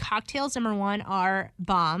mean, their cocktails, number one, are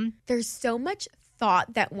bomb. There's so much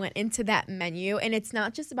thought that went into that menu, and it's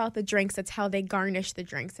not just about the drinks, it's how they garnish the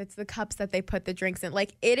drinks. It's the cups that they put the drinks in.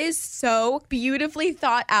 Like, it is so beautifully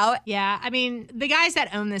thought out. Yeah, I mean, the guys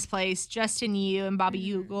that own this place, Justin Yu and Bobby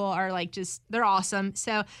Ugle, are like they're awesome.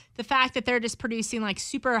 So the fact that they're just producing like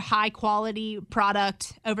super high quality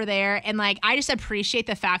product over there, and like I just appreciate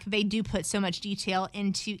the fact that they do put so much detail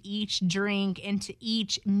into each drink, into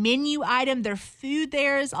each menu item. Their food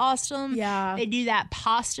there is awesome. Yeah. They do that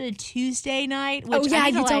Pasta Tuesday night. Oh, yeah,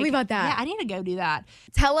 you told me about that. Yeah, I need to go do that.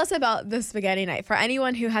 Tell us about the spaghetti night. For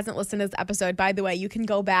anyone who hasn't listened to this episode, by the way, you can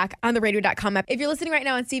go back on the radio.com app. If you're listening right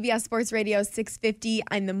now on CBS Sports Radio 650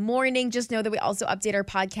 in the morning, just know that we also update our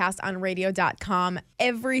podcast on radio.com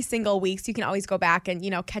every single week. So you can always go back and,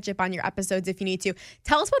 catch up on your episodes if you need to.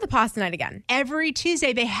 Tell us about the pasta night again. Every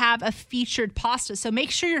Tuesday, they have a featured pasta. So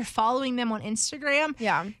make sure you're following them on Instagram.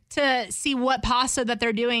 Yeah. To see what pasta that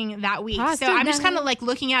they're doing that week. So I'm just kind of like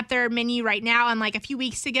looking at their menu right now. And like a few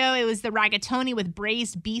weeks ago, it was the rigatoni with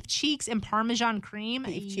braised beef cheeks and Parmesan cream.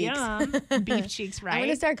 Beef Yum. Beef cheeks, right? I'm going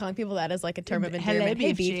to start calling people that as like a term of endearment.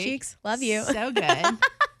 Hello, beef cheeks. Love you. So good.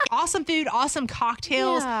 awesome food, awesome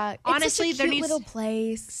cocktails. Yeah, honestly, it's such a cute little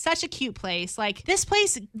place. Such a cute place. Like this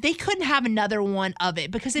place, they couldn't have another one of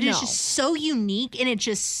it because it is just so unique and it's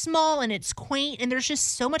just small and it's quaint and there's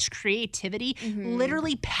just so much creativity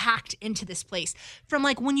literally packed into this place. From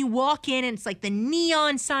like when you walk in and it's like the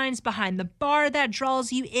neon signs behind the bar that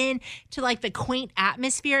draws you in to like the quaint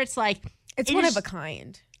atmosphere. It's like it's one of a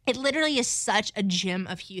kind. It literally is such a gem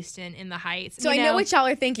of Houston in the Heights. So I know what y'all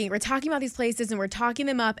are thinking. We're talking about these places and we're talking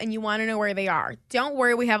them up and you want to know where they are. Don't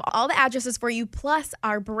worry. We have all the addresses for you, plus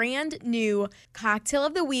our brand new cocktail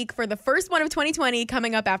of the week for the first one of 2020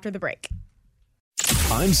 coming up after the break.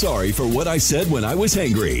 I'm sorry for what I said when I was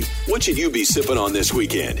hangry. What should you be sipping on this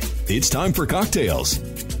weekend? It's time for cocktails.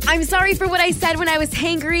 I'm sorry for what I said when I was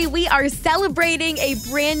hangry. We are celebrating a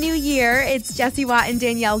brand new year. It's Jessie Watt and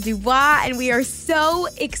Danielle Dubois, and we are so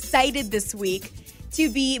excited this week to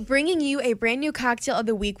be bringing you a brand new cocktail of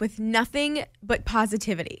the week with nothing but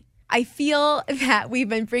positivity. I feel that we've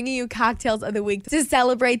been bringing you cocktails of the week to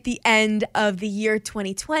celebrate the end of the year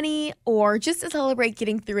 2020 or just to celebrate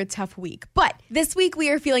getting through a tough week. But this week we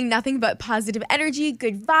are feeling nothing but positive energy,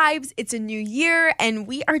 good vibes. It's a new year and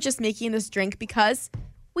we are just making this drink because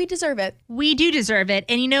we deserve it. We do deserve it.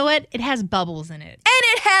 And you know what? It has bubbles in it. And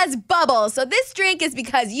it has bubbles. So this drink is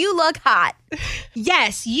because you look hot.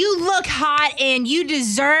 Yes, you look hot and you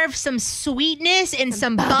deserve some sweetness and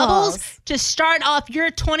some bubbles to start off your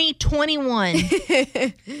 2021.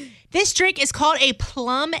 This drink is called a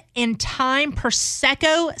Plum and Thyme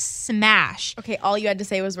Prosecco Smash. Okay, all you had to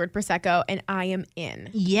say was word Prosecco and I am in.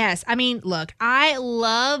 Yes. I mean, look, I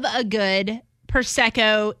love a good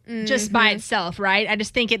Prosecco just by itself, right? I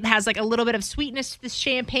just think it has like a little bit of sweetness to the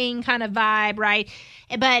champagne kind of vibe, right?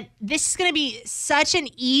 But this is going to be such an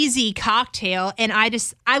easy cocktail. And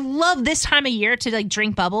I love this time of year to like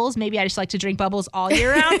drink bubbles. Maybe I just like to drink bubbles all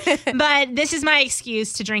year round, but this is my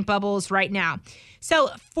excuse to drink bubbles right now. So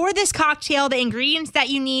for this cocktail, the ingredients that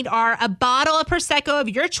you need are a bottle of Prosecco of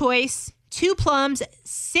your choice, 2 plums,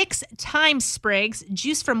 6 thyme sprigs,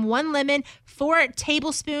 juice from 1 lemon, 4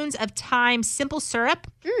 tablespoons of thyme simple syrup,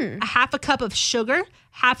 a half a cup of sugar,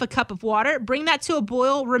 half a cup of water. Bring that to a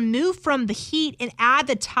boil, remove from the heat, and add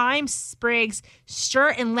the thyme sprigs, stir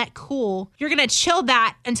and let cool. You're going to chill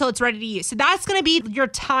that until it's ready to use. So that's going to be your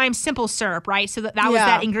thyme simple syrup, right? So that was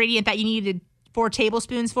that ingredient that you needed 4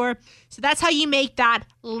 tablespoons for. So that's how you make that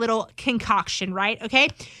little concoction, right? Okay.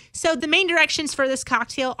 So the main directions for this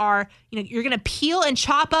cocktail are, you're going to peel and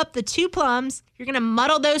chop up the 2 plums. You're going to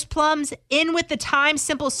muddle those plums in with the thyme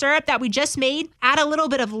simple syrup that we just made. Add a little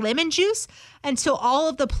bit of lemon juice until all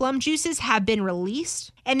of the plum juices have been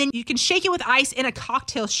released. And then you can shake it with ice in a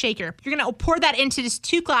cocktail shaker. You're going to pour that into just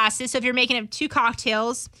 2 glasses. So if you're making it 2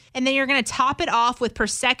 cocktails, and then you're going to top it off with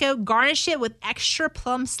Prosecco, garnish it with extra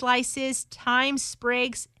plum slices, thyme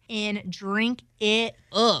sprigs, and drink it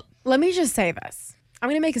up. Let me just say this. I'm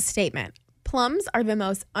going to make a statement. Plums are the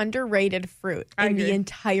most underrated fruit in the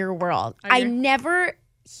entire world. I never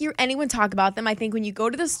hear anyone talk about them. I think when you go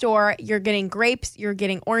to the store, you're getting grapes, you're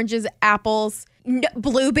getting oranges, apples,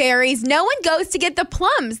 blueberries. No one goes to get the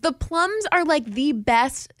plums. The plums are like the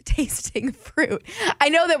best tasting fruit. I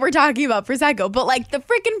know that we're talking about Prosecco, but like the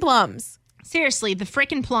freaking plums. Seriously, the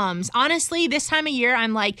freaking plums. Honestly, this time of year,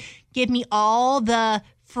 I'm like, give me all the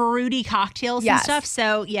fruity cocktails and stuff.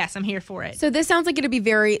 So yes, I'm here for it. So this sounds like it'll be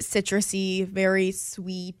very citrusy, very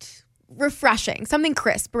sweet, refreshing, something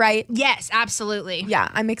crisp, right? Yes, absolutely. Yeah,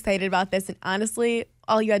 I'm excited about this. And honestly,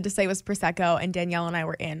 all you had to say was Prosecco and Danielle and I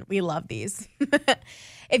were in. We love these.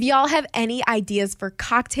 If y'all have any ideas for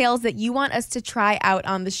cocktails that you want us to try out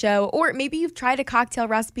on the show, or maybe you've tried a cocktail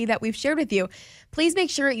recipe that we've shared with you, please make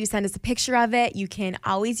sure you send us a picture of it. You can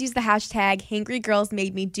always use the hashtag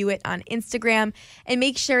HangryGirlsMadeMeDoIt on Instagram, and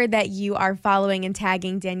make sure that you are following and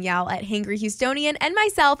tagging Danielle at HangryHoustonian and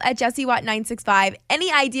myself at JessieWatt965.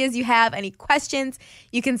 Any ideas you have, any questions,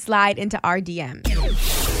 you can slide into our DM.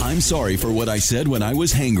 I'm sorry for what I said when I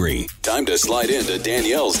was hangry. Time to slide into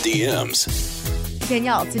Danielle's DMs.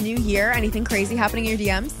 Danielle, it's a new year. Anything crazy happening in your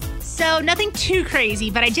DMs? So nothing too crazy,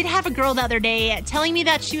 but I did have a girl the other day telling me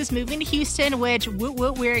that she was moving to Houston, which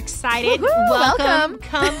we're excited. Woo-hoo, welcome.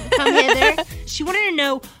 Come hither. She wanted to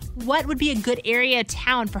know what would be a good area of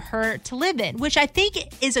town for her to live in, which I think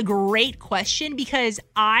is a great question because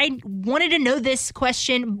I wanted to know this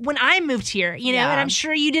question when I moved here, and I'm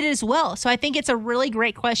sure you did as well. So I think it's a really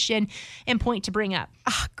great question and point to bring up.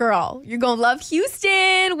 Girl, you're going to love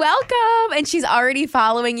Houston. Welcome. And she's already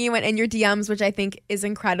following you and in your DMs, which I think is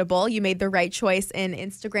incredible. You made the right choice in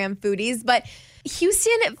Instagram Foodies. But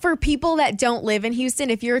Houston, for people that don't live in Houston,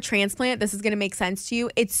 if you're a transplant, this is going to make sense to you.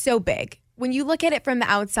 It's so big. When you look at it from the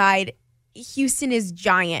outside, Houston is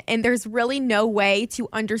giant, and there's really no way to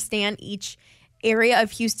understand each area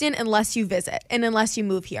of Houston unless you visit and unless you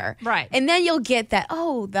move here. Right. And then you'll get that,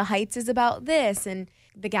 oh, the Heights is about this and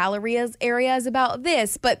the Galleria's area is about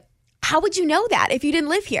this. But how would you know that if you didn't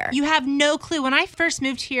live here? You have no clue. When I first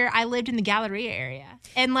moved here, I lived in the Galleria area.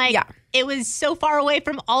 And it was so far away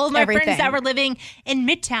from all of my friends that were living in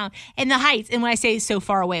Midtown and the Heights. And when I say so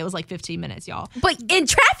far away, it was like 15 minutes, y'all. But in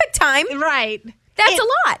traffic time. Right. That's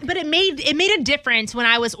a lot. But it made a difference when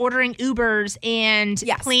I was ordering Ubers and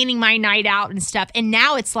planning my night out and stuff. And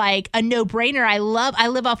now it's like a no-brainer. I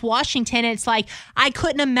live off Washington. And it's like I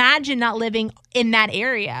couldn't imagine not living in that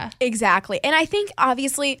area. Exactly. And I think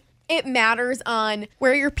obviously it matters on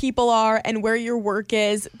where your people are and where your work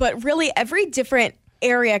is. But really every different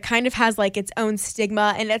area kind of has like its own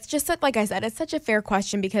stigma. And it's just like I said, it's such a fair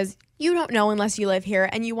question because you don't know unless you live here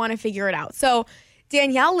and you want to figure it out. So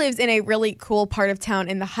Danielle lives in a really cool part of town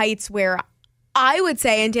in the Heights where I would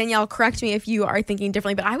say, and Danielle, correct me if you are thinking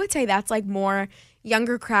differently, but I would say that's like more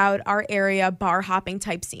younger crowd, our area, bar hopping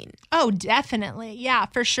type scene. Oh, definitely. Yeah,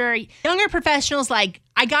 for sure. Younger professionals, like,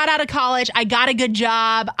 I got out of college, I got a good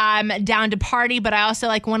job, I'm down to party, but I also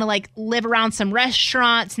like want to like live around some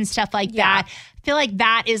restaurants and stuff like that. I feel like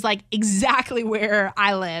that is like exactly where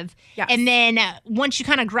I live. Yes. And then once you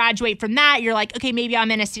kind of graduate from that, you're like, okay, maybe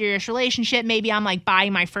I'm in a serious relationship. Maybe I'm like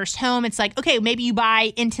buying my first home. It's like, okay, maybe you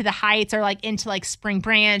buy into the Heights or like into like Spring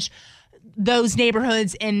Branch, those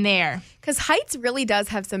neighborhoods in there. Because Heights really does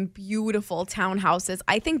have some beautiful townhouses.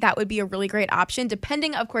 I think that would be a really great option,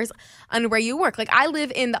 depending, of course, on where you work. Like, I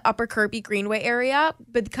live in the Upper Kirby Greenway area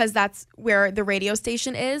because that's where the radio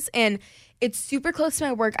station is. And it's super close to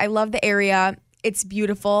my work. I love the area. It's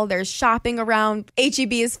beautiful. There's shopping around.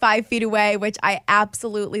 HEB is 5 feet away, which I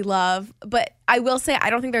absolutely love. But I will say,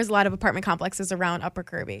 I don't think there's a lot of apartment complexes around Upper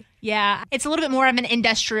Kirby. Yeah. It's a little bit more of an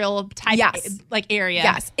industrial type like area.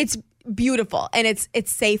 Yes. It's beautiful and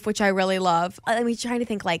it's safe, which I really love. I mean, trying to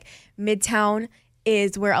think like Midtown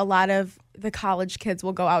is where a lot of the college kids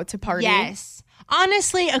will go out to party. Yes.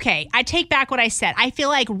 Honestly, okay, I take back what I said. I feel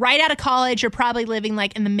like right out of college, you're probably living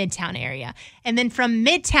like in the Midtown area. And then from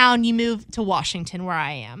Midtown, you move to Washington where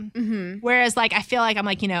I am. Mm-hmm. Whereas like, I feel like I'm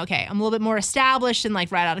like, okay, I'm a little bit more established and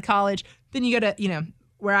like right out of college. Then you go to,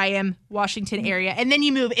 where I am, Washington area. And then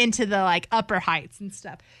you move into the like upper Heights and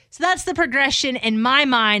stuff. So that's the progression in my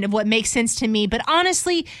mind of what makes sense to me. But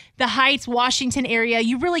honestly, the Heights, Washington area,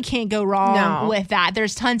 you really can't go wrong with that.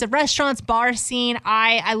 There's tons of restaurants, bar scene.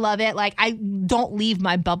 I love it. Like, I don't leave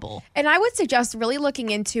my bubble. And I would suggest really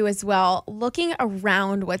looking into as well, looking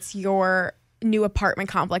around what's your new apartment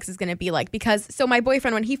complex is going to be like. Because, so my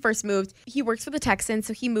boyfriend, when he first moved, he works for the Texans,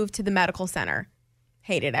 so he moved to the medical center.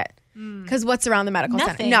 Hated it. Because what's around the medical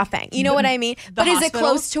center? Nothing. You know what I mean? But hospital? Is it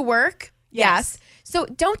close to work? Yes. So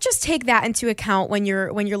don't just take that into account when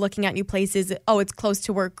you're looking at new places. Oh, it's close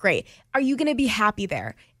to work. Great. Are you going to be happy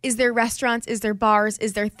there? Is there restaurants? Is there bars?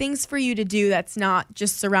 Is there things for you to do that's not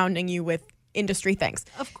just surrounding you with industry things?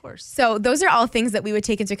 Of course. So those are all things that we would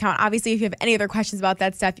take into account. Obviously, if you have any other questions about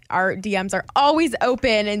that stuff, our DMs are always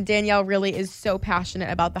open. And Danielle really is so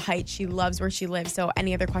passionate about the Heights. She loves where she lives. So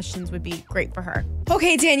any other questions would be great for her.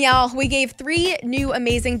 Okay, Danielle, we gave 3 new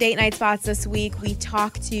amazing date night spots this week. We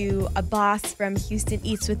talked to a boss from Houston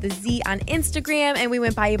Eats with a Z on Instagram, and we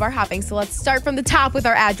went Bayou Bar hopping. So let's start from the top with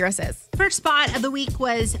our addresses. First spot of the week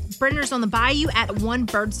was Brenner's on the Bayou at 1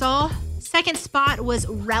 Birdsall. Second spot was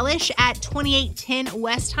Relish at 2810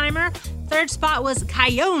 Westheimer. Third spot was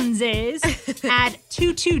Cayonze's at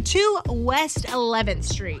 222 West 11th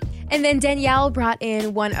Street. And then Danielle brought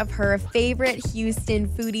in one of her favorite Houston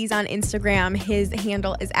foodies on Instagram. His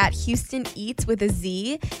handle is at Houston Eats with a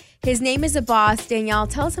Z. His name is a boss. Danielle,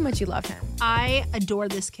 tell us how much you love him. I adore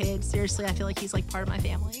this kid. Seriously, I feel like he's like part of my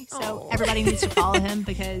family. So everybody needs to follow him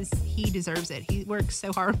because he deserves it. He works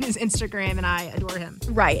so hard on his Instagram and I adore him.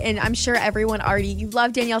 Right. And I'm sure everyone already, you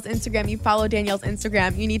love Danielle's Instagram. You follow Danielle's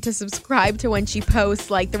Instagram. You need to subscribe to when she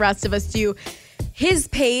posts like the rest of us do. His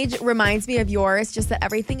page reminds me of yours, just that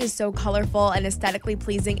everything is so colorful and aesthetically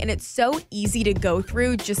pleasing, and it's so easy to go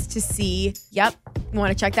through just to see, yep, you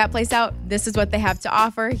want to check that place out? This is what they have to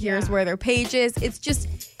offer. Here's where their page is.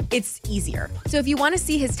 It's easier. So if you want to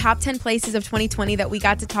see his top 10 places of 2020 that we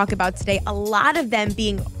got to talk about today, a lot of them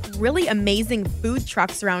being really amazing food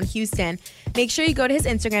trucks around Houston, make sure you go to his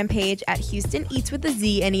Instagram page at Houston Eats with a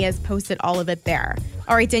Z, and he has posted all of it there.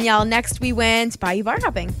 All right, Danielle, next we went Bayou Bar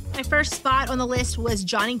hopping. My first spot on the list was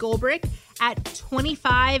Johnny Goldbrick at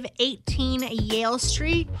 2518 Yale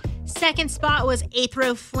Street. Second spot was 8th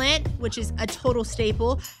Row Flint, which is a total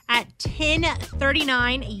staple, at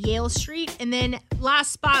 1039 Yale Street. And then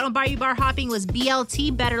last spot on Bayou Bar Hopping was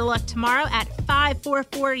BLT, Better Luck Tomorrow, at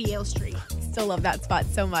 544 Yale Street. Still love that spot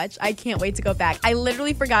so much. I can't wait to go back. I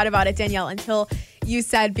literally forgot about it, Danielle, until you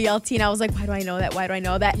said BLT, and I was like, why do I know that? Why do I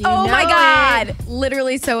know that? Oh my God.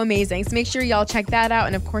 Literally so amazing. So make sure y'all check that out.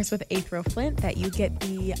 And of course with 8th Row Flint that you get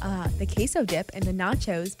the queso dip and the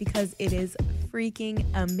nachos because it is freaking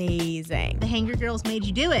amazing. The Hangry Girls made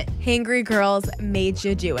you do it. Hangry Girls made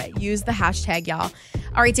you do it. Use the hashtag, y'all.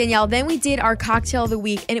 All right, Danielle, then we did our cocktail of the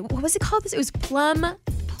week. And what was it called? It was Plum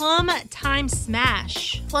Time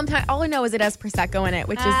Smash. Plum Time, all I know is it has Prosecco in it,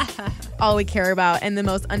 which is all we care about and the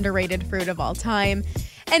most underrated fruit of all time.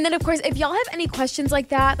 And then, of course, if y'all have any questions like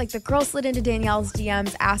that, like the girl slid into Danielle's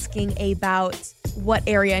DMs asking about what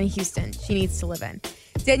area in Houston she needs to live in.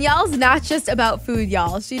 Danielle's not just about food,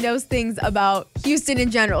 y'all. She knows things about Houston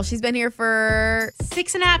in general. She's been here for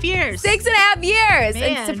 6.5 years. 6.5 years.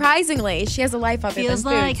 Man. And surprisingly, she has a life other Feels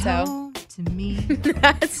than food. like so. home to me.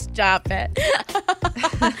 Stop it.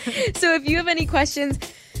 So if you have any questions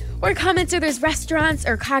or comments, or there's restaurants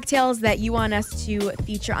or cocktails that you want us to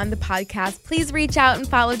feature on the podcast, please reach out and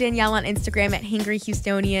follow Danielle on Instagram at Hangry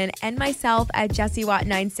Houstonian and myself at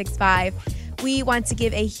JessieWatt965. We want to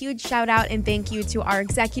give a huge shout out and thank you to our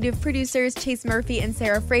executive producers, Chase Murphy and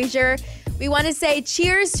Sarah Frazier. We want to say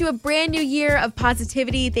cheers to a brand new year of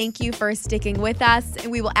positivity. Thank you for sticking with us.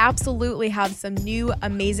 And we will absolutely have some new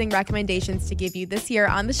amazing recommendations to give you this year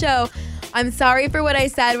on the show. I'm sorry for what I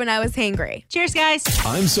said when I was hangry. Cheers, guys.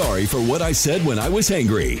 I'm sorry for what I said when I was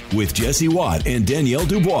hangry with Jessie Watt and Danielle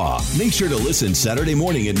Dubois. Make sure to listen Saturday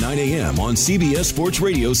morning at 9 a.m. on CBS Sports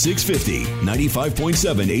Radio 650,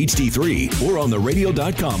 95.7 HD3, or on the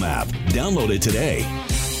radio.com app. Download it today.